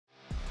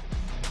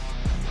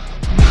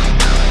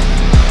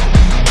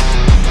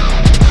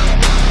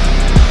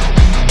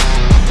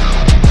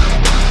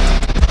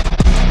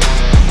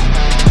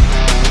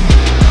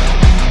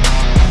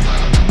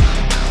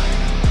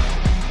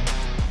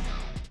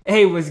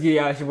Hey, what's good,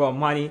 y'all? It's your boy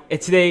Money,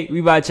 and today we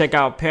about to check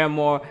out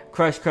Paramore,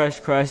 Crush Crush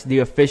Crush, the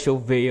official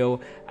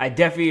video. I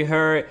definitely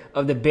heard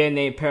of the band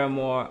name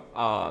Paramore.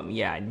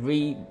 Yeah, I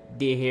really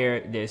did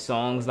hear their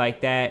songs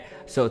like that.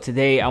 So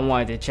today I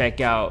wanted to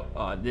check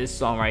out this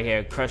song right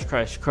here, Crush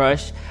Crush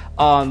Crush.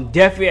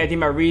 Definitely I did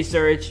my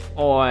research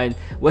on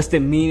what's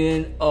the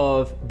meaning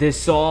of this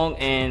song,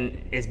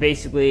 and it's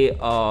basically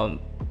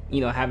you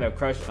know, having a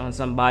crush on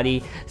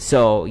somebody.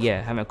 So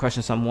yeah, having a crush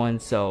on someone.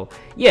 So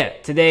yeah,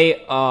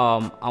 today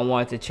I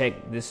wanted to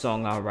check this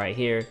song out right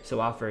here. So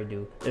without further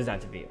ado, let's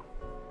dive into the video.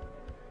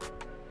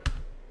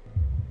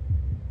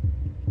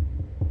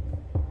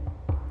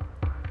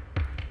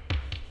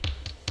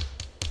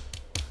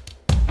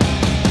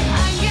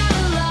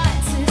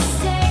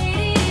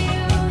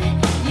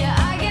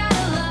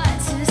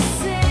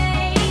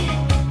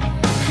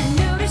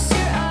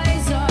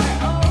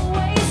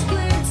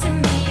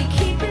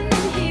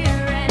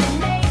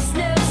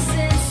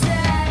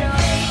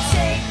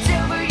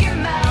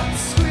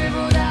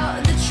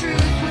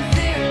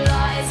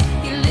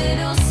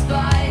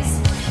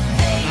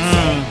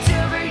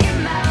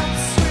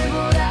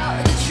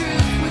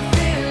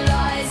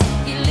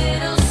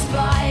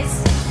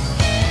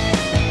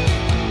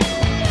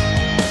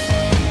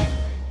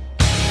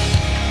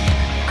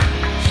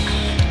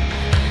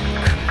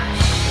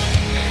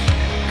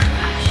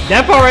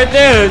 That part right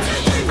there is,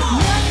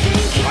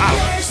 wow.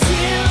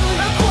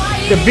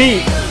 The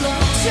beat.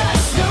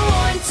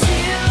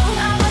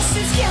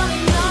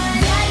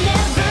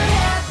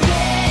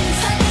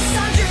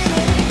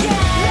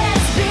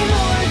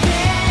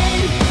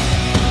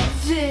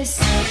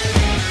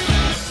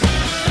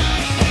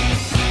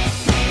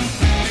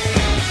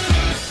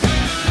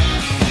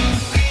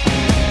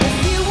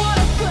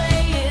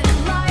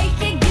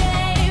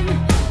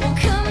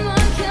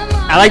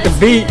 I like the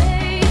beat.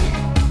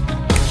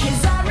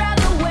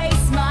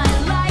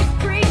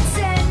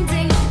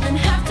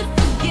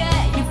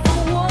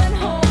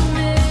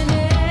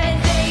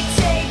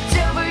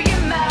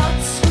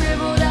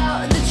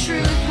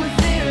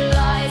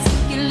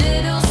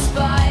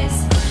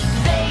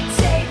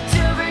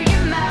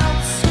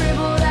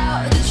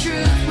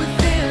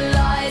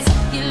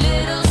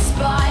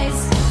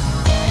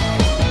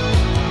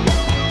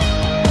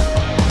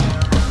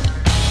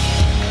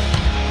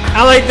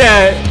 I like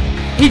that.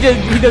 He does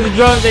the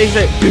drums and he's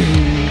like,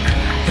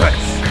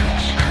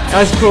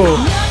 that's cool.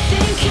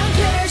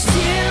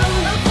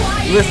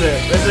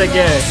 Listen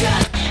again.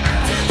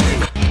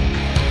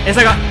 It's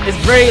like it's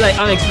very like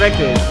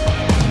unexpected.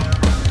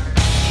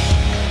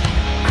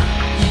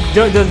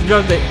 Does the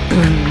drums like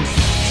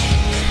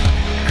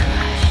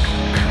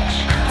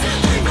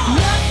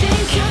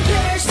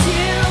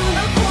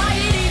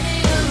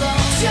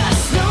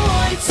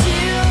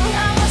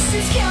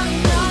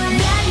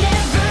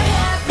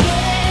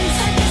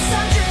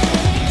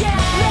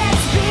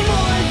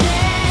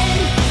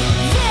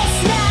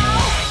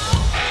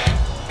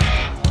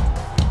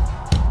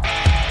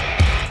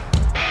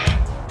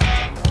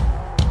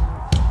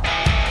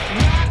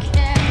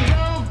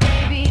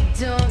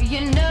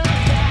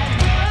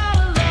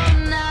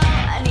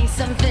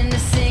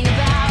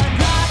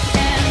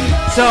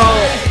so,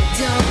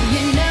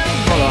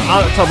 hold on,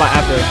 I'll talk about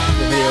after the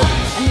video.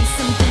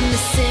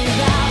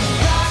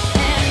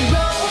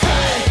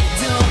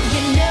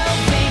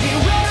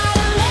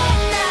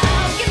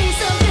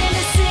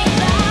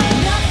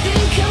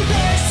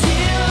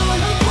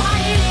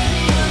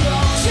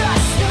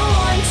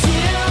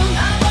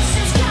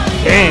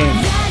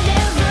 Damn.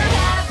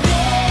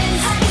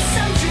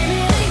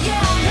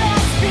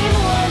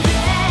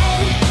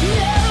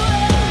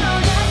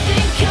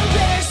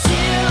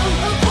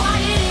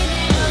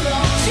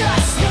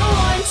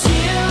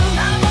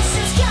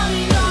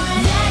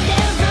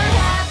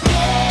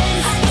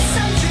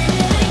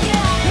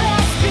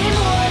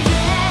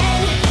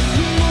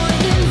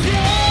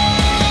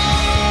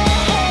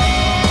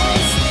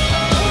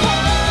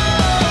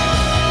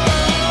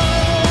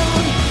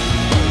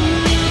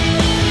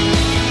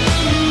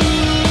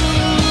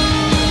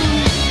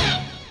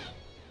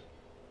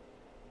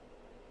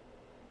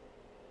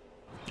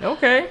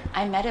 Okay.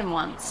 I met him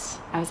once.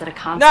 I was at a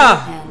concert.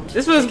 Nah, and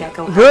this was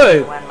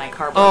good. When my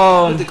car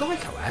broke the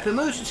Geico had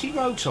emergency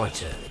roadside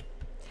turning.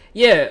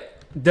 Yeah,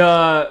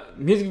 the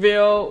music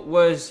video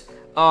was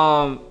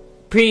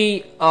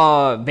pretty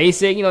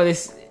basic. You know,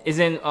 this is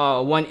in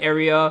one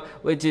area,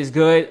 which is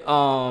good.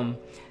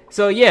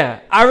 So yeah,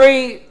 I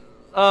really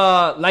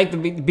like the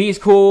beat. The beat's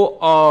cool.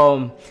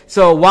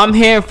 So what I'm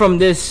hearing from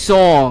this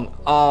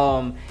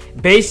song,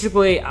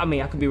 basically, I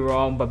mean, I could be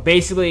wrong, but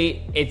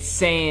basically it's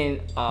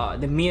saying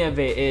the meaning of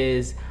it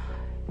is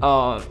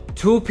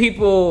two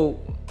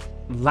people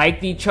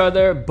liked each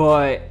other,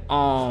 but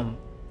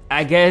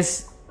I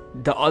guess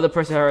the other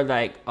person heard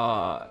like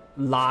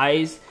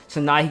lies,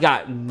 so now he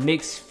got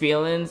mixed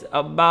feelings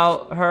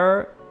about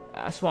her.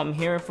 That's what I'm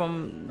hearing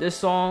from this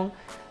song.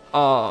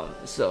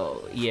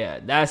 So yeah,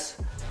 that's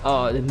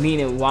the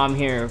meaning what I'm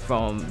hearing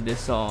from this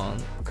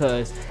song,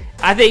 because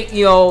I think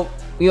you know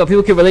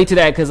people can relate to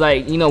that, because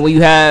like, you know, when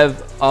you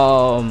have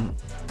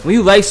when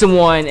you like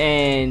someone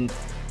and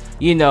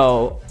you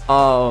know,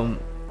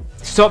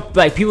 so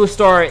like people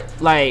start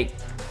like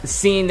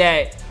seeing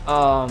that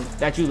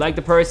that you like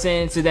the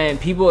person, so then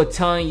people are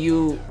telling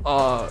you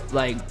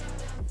like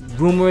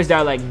rumors that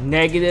are like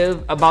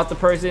negative about the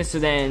person. So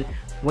then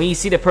when you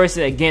see the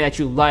person again that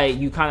you like,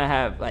 you kind of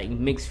have like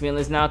mixed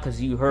feelings now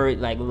because you heard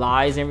like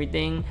lies and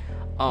everything.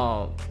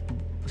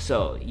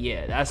 So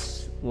yeah,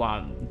 that's what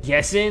I'm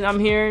guessing I'm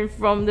hearing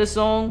from the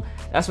song.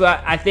 That's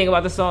what I think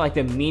about the song, like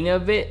the meaning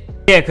of it.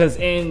 Yeah, because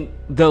in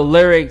the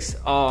lyrics,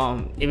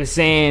 it was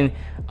saying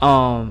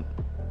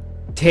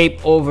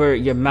tape over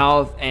your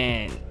mouth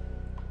and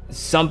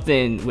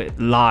something with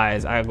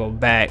lies. I go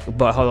back,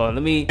 but hold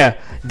on,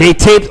 they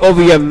taped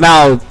over your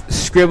mouth,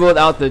 scribbled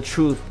out the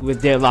truth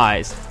with their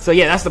lies. So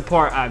yeah, that's the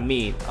part I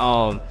mean.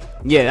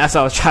 Yeah, that's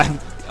what I was trying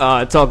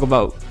to talk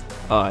about.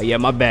 Yeah,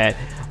 my bad.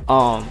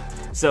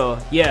 So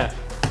yeah,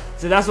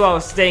 so that's what I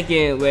was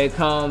thinking when it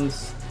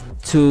comes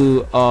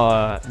to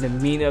the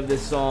meaning of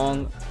this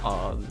song.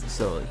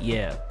 So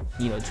yeah,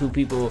 you know, two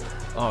people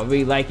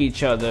really like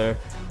each other,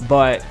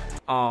 but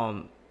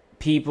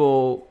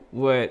people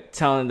were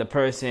telling the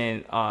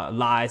person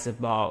lies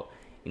about,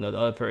 you know, the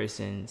other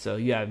person. So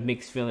you have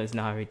mixed feelings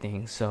now,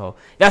 everything. So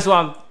that's what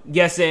I'm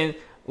guessing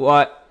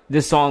what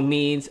this song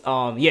means.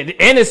 Yeah,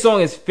 and this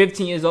song is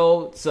 15 years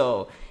old.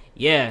 So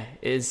yeah,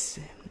 it's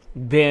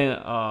been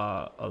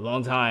a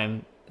long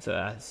time. So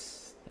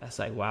that's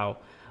like wow.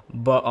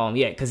 But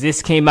yeah, because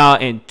this came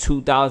out in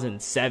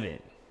 2007,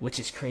 which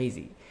is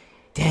crazy.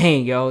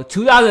 Dang, yo,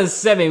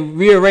 2007.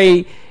 We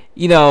already,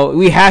 you know,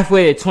 we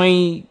halfway to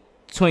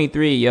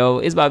 2023, yo.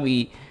 It's about to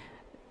be,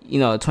 you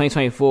know,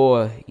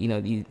 2024, you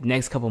know, these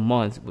next couple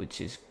months,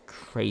 which is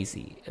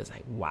crazy. It's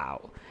like,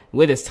 wow,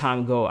 where does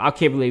time go? I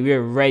can't believe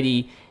we're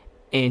ready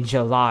in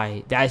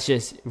July. That's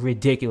just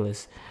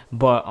ridiculous.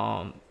 But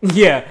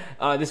yeah,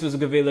 this was a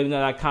good video. Let me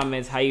know in the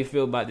comments how you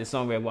feel about this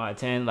song, Red 1 out of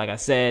 10, like I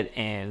said,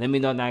 and let me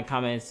know in the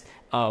comments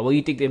what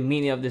you think the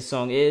meaning of this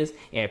song is.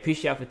 And I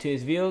appreciate y'all for tuning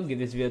this video. Give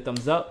this video a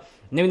thumbs up.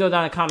 Let me know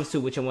down in the comments too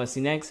which I want to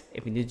see next.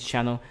 If you're new to the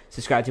channel,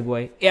 subscribe to your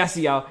boy. Yeah, I'll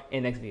see y'all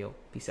in the next video.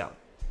 Peace out.